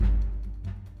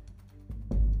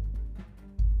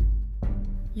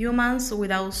Humans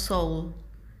without soul.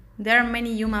 There are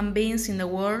many human beings in the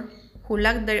world who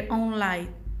lack their own light,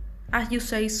 as you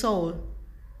say, soul.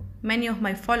 Many of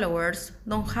my followers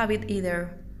don't have it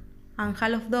either, and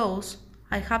half of those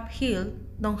I have healed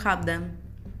don't have them.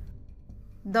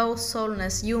 Those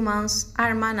soulless humans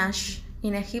are managed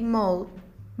in a hip mode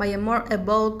by a more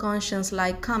evolved conscience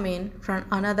like coming from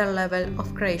another level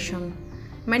of creation.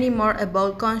 Many more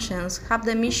evolved consciences have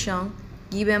the mission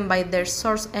given by their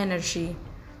source energy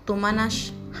to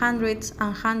manage hundreds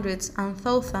and hundreds and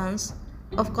thousands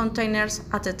of containers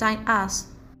at a time as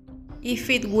if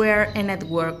it were a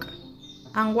network.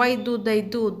 And why do they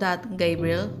do that,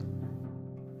 Gabriel?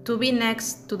 To be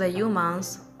next to the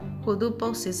humans who do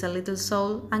possess a little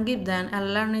soul and give them a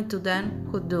learning to them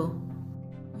who do.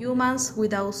 Humans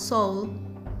without soul,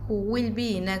 who will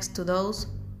be next to those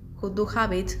who do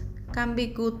have it, can be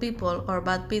good people or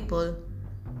bad people.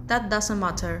 That doesn't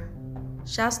matter.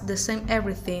 Just the same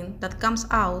everything that comes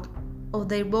out of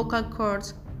their vocal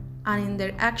cords and in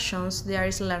their actions there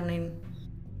is learning.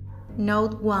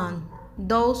 Note 1.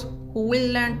 Those who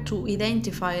will learn to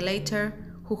identify later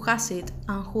who has it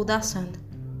and who doesn't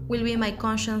will be my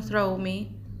conscience through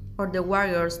me or the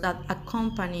warriors that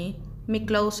accompany me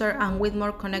closer and with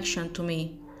more connection to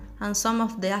me, and some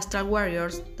of the astral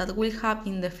warriors that will have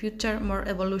in the future more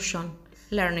evolution,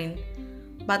 learning.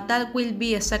 But that will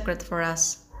be a secret for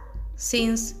us,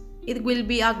 since it will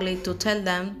be ugly to tell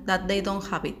them that they don't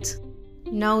have it.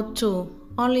 Note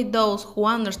 2. Only those who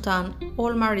understand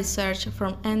all my research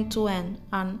from end to end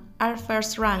and are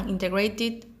first rank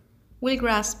integrated will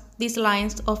grasp these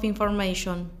lines of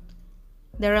information.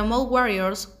 The remote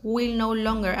warriors will no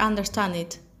longer understand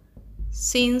it,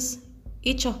 since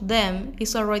each of them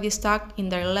is already stuck in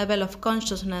their level of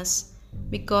consciousness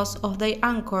because of their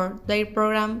anchor, their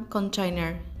program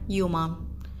container, human.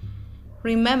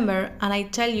 Remember, and I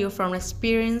tell you from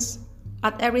experience,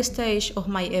 at every stage of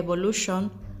my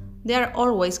evolution, there are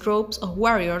always groups of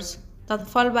warriors that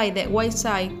fall by the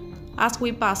wayside as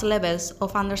we pass levels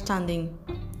of understanding.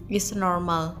 It's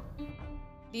normal.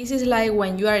 This is like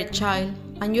when you are a child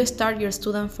and you start your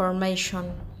student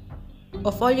formation.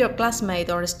 Of all your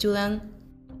classmates or students,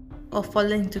 of all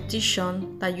the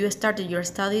institution that you started your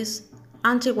studies,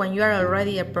 until when you are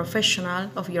already a professional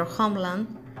of your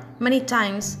homeland, many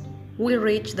times we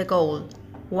reach the goal.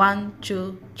 1,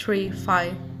 2, 3,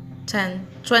 5, 10,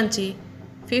 20,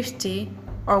 50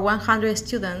 or 100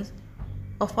 students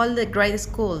of all the grade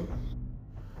school.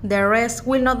 The rest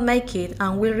will not make it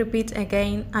and will repeat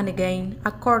again and again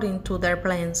according to their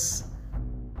plans.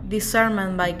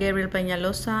 Discernment by Gabriel Pen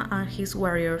and his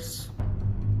warriors.